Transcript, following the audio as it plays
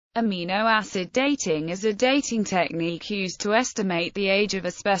Amino acid dating is a dating technique used to estimate the age of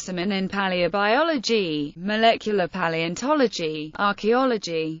a specimen in paleobiology, molecular paleontology,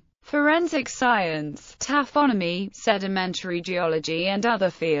 archaeology, forensic science, taphonomy, sedimentary geology and other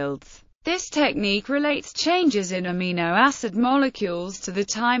fields. This technique relates changes in amino acid molecules to the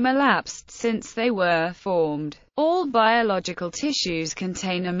time elapsed since they were formed. All biological tissues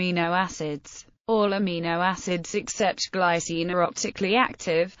contain amino acids. All amino acids except glycine are optically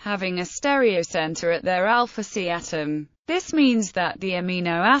active, having a stereocenter at their alpha-C atom. This means that the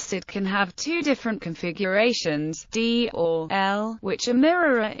amino acid can have two different configurations, D or L, which are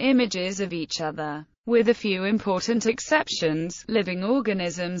mirror images of each other. With a few important exceptions, living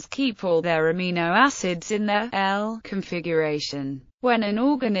organisms keep all their amino acids in their L configuration. When an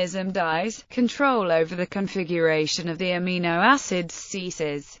organism dies, control over the configuration of the amino acids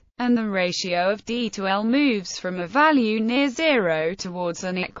ceases, and the ratio of D to L moves from a value near 0 towards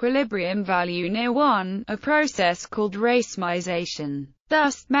an equilibrium value near 1, a process called racemization.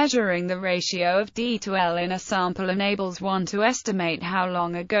 Thus, measuring the ratio of D to L in a sample enables one to estimate how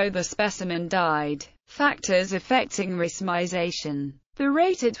long ago the specimen died. Factors affecting racemization. The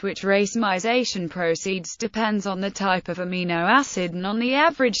rate at which racemization proceeds depends on the type of amino acid and on the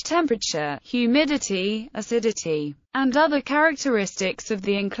average temperature, humidity, acidity, and other characteristics of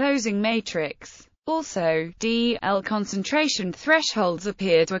the enclosing matrix. Also, D/L concentration thresholds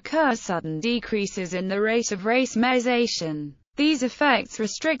appear to occur sudden decreases in the rate of racemization. These effects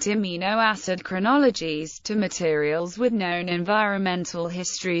restrict amino acid chronologies to materials with known environmental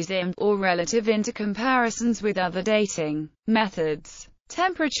histories or relative intercomparisons with other dating methods.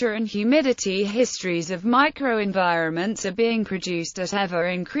 Temperature and humidity histories of microenvironments are being produced at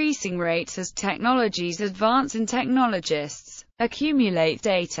ever-increasing rates as technologies advance and technologists accumulate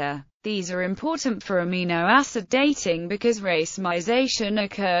data. These are important for amino acid dating because racemization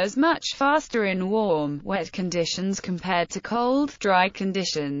occurs much faster in warm, wet conditions compared to cold, dry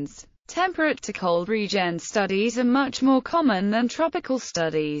conditions. Temperate to cold region studies are much more common than tropical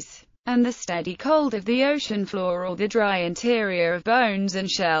studies, and the steady cold of the ocean floor or the dry interior of bones and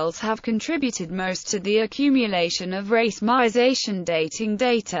shells have contributed most to the accumulation of racemization dating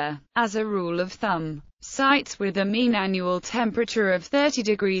data. As a rule of thumb, sites with a mean annual temperature of 30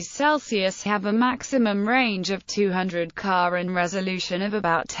 degrees Celsius have a maximum range of 200 Ca and resolution of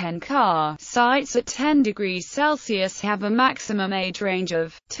about 10 Ca. Sites at 10 degrees Celsius have a maximum age range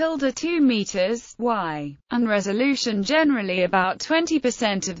of (2 meters y) and resolution generally about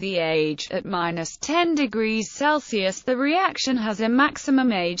 20% of the age. At -10 degrees Celsius the reaction has a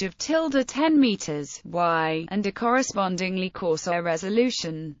maximum age of (10 meters y) and a correspondingly coarser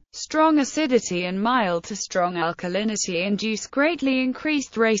resolution. Strong acidity and mild to strong alkalinity induce greatly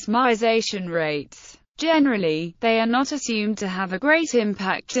increased racemization rates. Generally, they are not assumed to have a great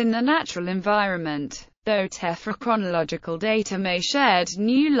impact in the natural environment, though tephrochronological data may shed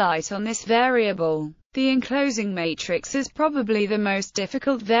new light on this variable. The enclosing matrix is probably the most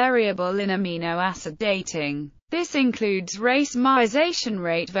difficult variable in amino acid dating. This includes racemization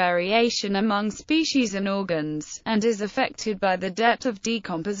rate variation among species and organs, and is affected by the depth of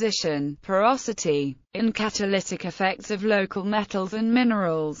decomposition, porosity, and catalytic effects of local metals and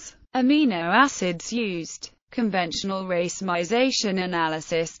minerals. Amino acids used. Conventional racemization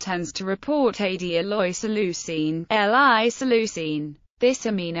analysis tends to report AD-L-isoleucine, L-isoleucine. This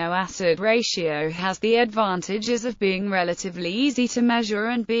amino acid ratio has the advantages of being relatively easy to measure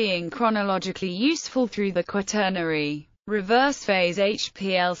and being chronologically useful through the quaternary. Reverse phase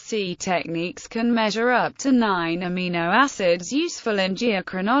HPLC techniques can measure up to 9 amino acids useful in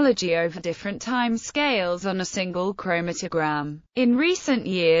geochronology over different time scales on a single chromatogram. In recent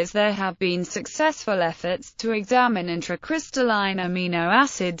years there have been successful efforts to examine intracrystalline amino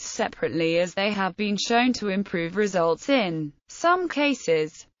acids separately as they have been shown to improve results in some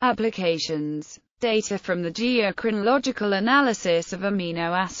cases. Applications. Data from the geochronological analysis of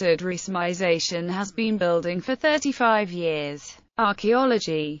amino acid racemization has been building for 35 years.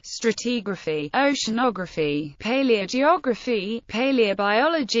 Archaeology, stratigraphy, oceanography, paleogeography,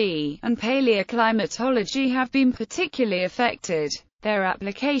 paleobiology, and paleoclimatology have been particularly affected. Their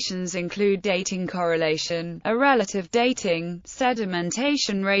applications include dating correlation, a relative dating,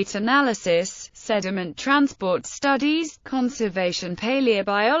 sedimentation rate analysis, sediment transport studies, conservation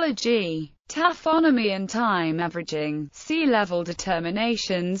paleobiology, taphonomy and time averaging, sea level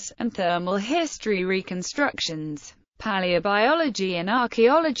determinations, and thermal history reconstructions. Paleobiology and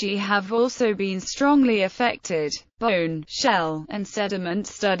archaeology have also been strongly affected. Bone, shell, and sediment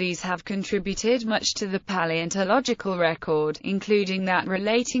studies have contributed much to the paleontological record, including that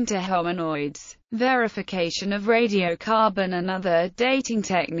relating to hominoids. Verification of radiocarbon and other dating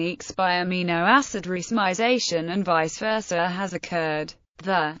techniques by amino acid racemization and vice versa has occurred.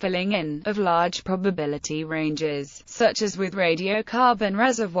 The filling in of large probability ranges, such as with radiocarbon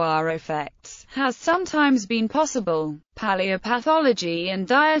reservoir effects, has sometimes been possible. Paleopathology and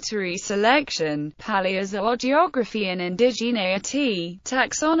dietary selection, paleozoography and indigeneity,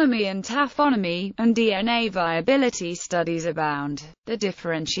 taxonomy and taphonomy, and DNA viability studies abound. The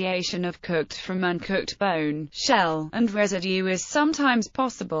differentiation of cooked from uncooked bone, shell, and residue is sometimes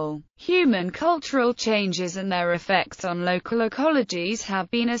possible. Human cultural changes and their effects on local ecologies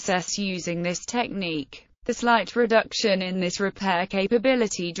have been assessed using this technique. The slight reduction in this repair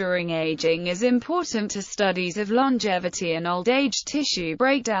capability during aging is important to studies of longevity and old age tissue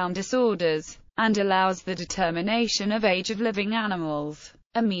breakdown disorders, and allows the determination of age of living animals.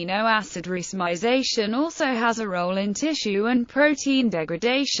 Amino acid racemization also has a role in tissue and protein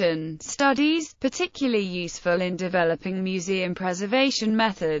degradation studies, particularly useful in developing museum preservation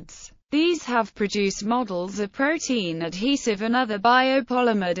methods. These have produced models of protein adhesive and other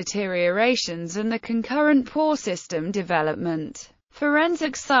biopolymer deteriorations and the concurrent pore system development.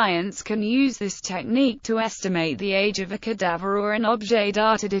 Forensic science can use this technique to estimate the age of a cadaver or an objet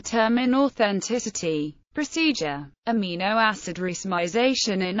d'art to determine authenticity. Procedure. Amino acid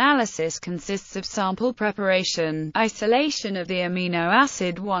racemization analysis consists of sample preparation, isolation of the amino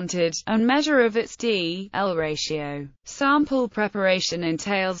acid wanted, and measure of its D/L ratio. Sample preparation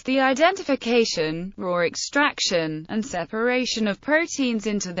entails the identification, raw extraction, and separation of proteins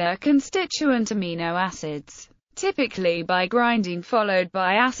into their constituent amino acids, typically by grinding followed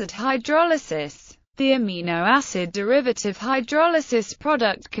by acid hydrolysis. The amino acid derivative hydrolysis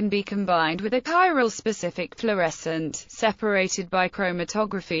product can be combined with a chiral-specific fluorescent, separated by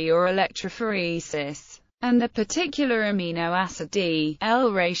chromatography or electrophoresis, and the particular amino acid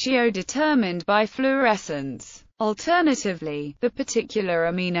D/L ratio determined by fluorescence. Alternatively, the particular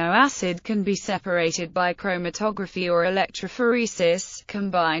amino acid can be separated by chromatography or electrophoresis,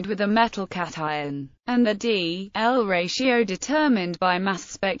 combined with a metal cation, and the D/L ratio determined by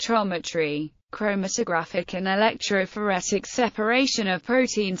mass spectrometry. Chromatographic and electrophoretic separation of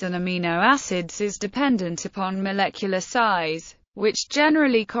proteins and amino acids is dependent upon molecular size, which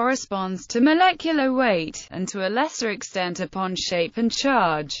generally corresponds to molecular weight, and to a lesser extent upon shape and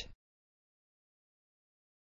charge.